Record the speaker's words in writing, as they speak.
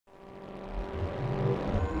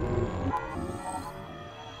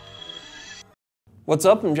What's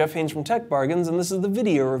up? I'm Jeff Haynes from Tech Bargains, and this is the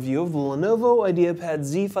video review of the Lenovo IdeaPad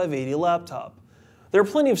Z580 laptop. There are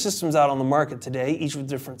plenty of systems out on the market today, each with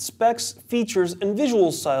different specs, features, and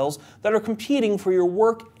visual styles that are competing for your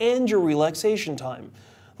work and your relaxation time.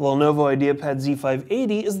 The Lenovo IdeaPad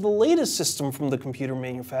Z580 is the latest system from the computer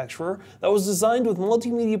manufacturer that was designed with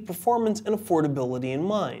multimedia performance and affordability in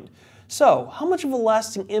mind. So, how much of a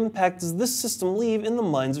lasting impact does this system leave in the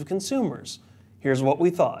minds of consumers? Here's what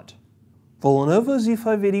we thought. The Lenovo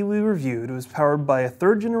Z580 we reviewed was powered by a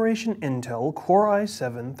 3rd generation Intel Core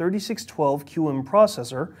i7-3612QM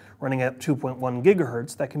processor running at 2.1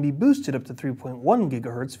 GHz that can be boosted up to 3.1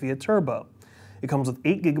 GHz via turbo. It comes with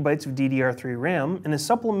 8 GB of DDR3 RAM and is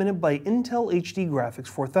supplemented by Intel HD Graphics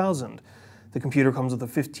 4000. The computer comes with a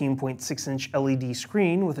 15.6-inch LED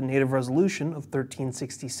screen with a native resolution of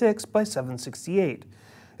 1366 by 768.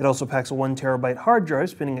 It also packs a 1 TB hard drive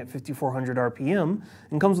spinning at 5400 RPM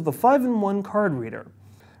and comes with a 5-in-1 card reader.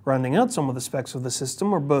 Rounding out some of the specs of the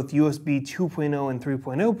system are both USB 2.0 and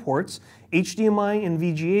 3.0 ports, HDMI and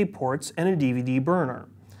VGA ports, and a DVD burner.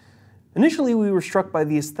 Initially, we were struck by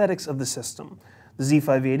the aesthetics of the system. The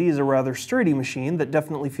Z580 is a rather sturdy machine that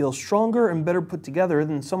definitely feels stronger and better put together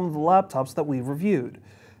than some of the laptops that we've reviewed.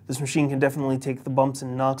 This machine can definitely take the bumps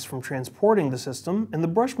and knocks from transporting the system, and the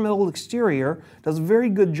brushed metal exterior does a very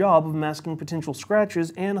good job of masking potential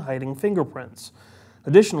scratches and hiding fingerprints.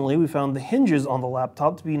 Additionally, we found the hinges on the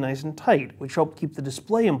laptop to be nice and tight, which helped keep the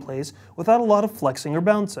display in place without a lot of flexing or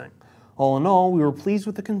bouncing. All in all, we were pleased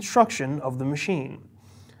with the construction of the machine.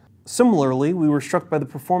 Similarly, we were struck by the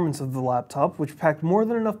performance of the laptop, which packed more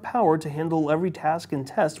than enough power to handle every task and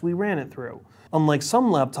test we ran it through. Unlike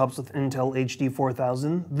some laptops with Intel HD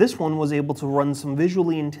 4000, this one was able to run some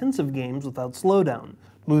visually intensive games without slowdown.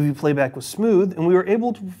 Movie playback was smooth, and we were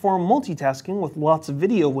able to perform multitasking with lots of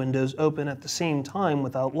video windows open at the same time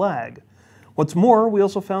without lag. What's more, we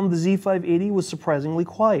also found the Z580 was surprisingly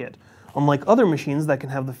quiet. Unlike other machines that can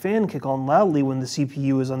have the fan kick on loudly when the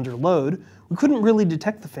CPU is under load, we couldn't really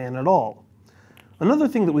detect the fan at all. Another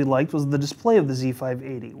thing that we liked was the display of the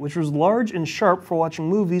Z580, which was large and sharp for watching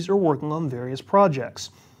movies or working on various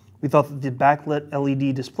projects. We thought that the backlit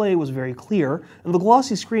LED display was very clear, and the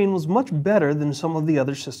glossy screen was much better than some of the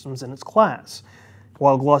other systems in its class.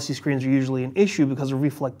 While glossy screens are usually an issue because of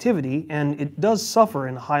reflectivity, and it does suffer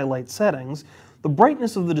in high light settings, the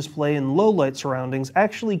brightness of the display in low light surroundings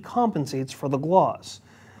actually compensates for the gloss.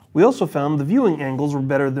 We also found the viewing angles were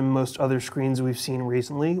better than most other screens we've seen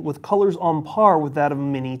recently, with colors on par with that of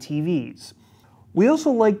mini TVs. We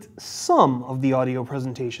also liked some of the audio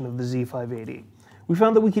presentation of the Z580. We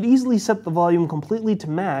found that we could easily set the volume completely to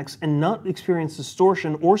max and not experience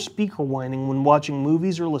distortion or speaker whining when watching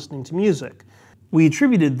movies or listening to music. We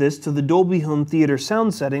attributed this to the Dolby Home Theater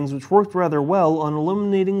sound settings, which worked rather well on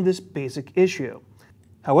eliminating this basic issue.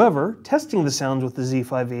 However, testing the sounds with the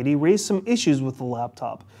Z580 raised some issues with the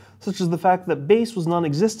laptop, such as the fact that bass was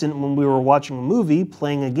non-existent when we were watching a movie,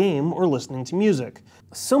 playing a game, or listening to music.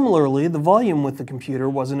 Similarly, the volume with the computer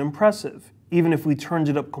wasn't impressive. Even if we turned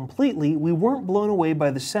it up completely, we weren't blown away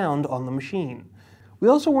by the sound on the machine. We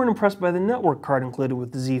also weren't impressed by the network card included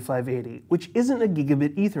with the Z580, which isn't a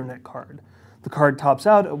gigabit Ethernet card. The card tops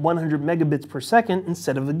out at 100 megabits per second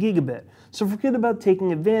instead of a gigabit, so forget about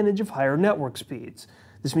taking advantage of higher network speeds.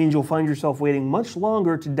 This means you'll find yourself waiting much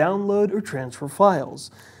longer to download or transfer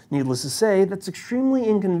files. Needless to say, that's extremely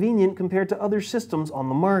inconvenient compared to other systems on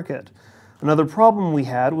the market. Another problem we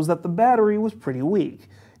had was that the battery was pretty weak.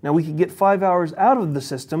 Now, we could get 5 hours out of the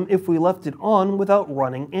system if we left it on without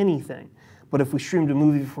running anything. But if we streamed a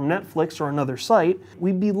movie from Netflix or another site,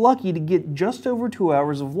 we'd be lucky to get just over 2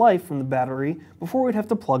 hours of life from the battery before we'd have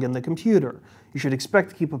to plug in the computer. You should expect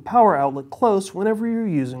to keep a power outlet close whenever you're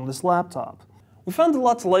using this laptop. We found a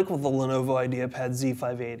lot to like with the Lenovo IdeaPad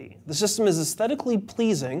Z580. The system is aesthetically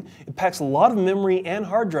pleasing, it packs a lot of memory and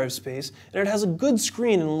hard drive space, and it has a good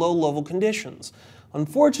screen in low-level conditions.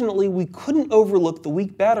 Unfortunately, we couldn't overlook the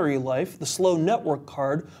weak battery life, the slow network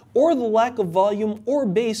card, or the lack of volume or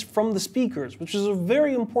bass from the speakers, which is a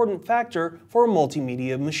very important factor for a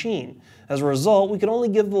multimedia machine. As a result, we can only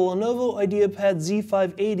give the Lenovo IdeaPad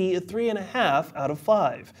Z580 a 3.5 out of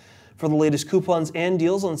 5. For the latest coupons and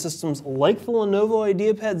deals on systems like the Lenovo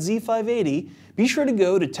IdeaPad Z580, be sure to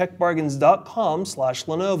go to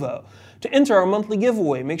techbargains.com/Lenovo. To enter our monthly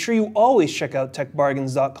giveaway, make sure you always check out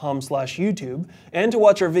techbargains.com/YouTube, and to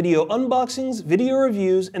watch our video unboxings, video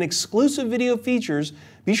reviews, and exclusive video features,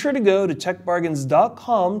 be sure to go to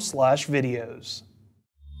techbargains.com/videos.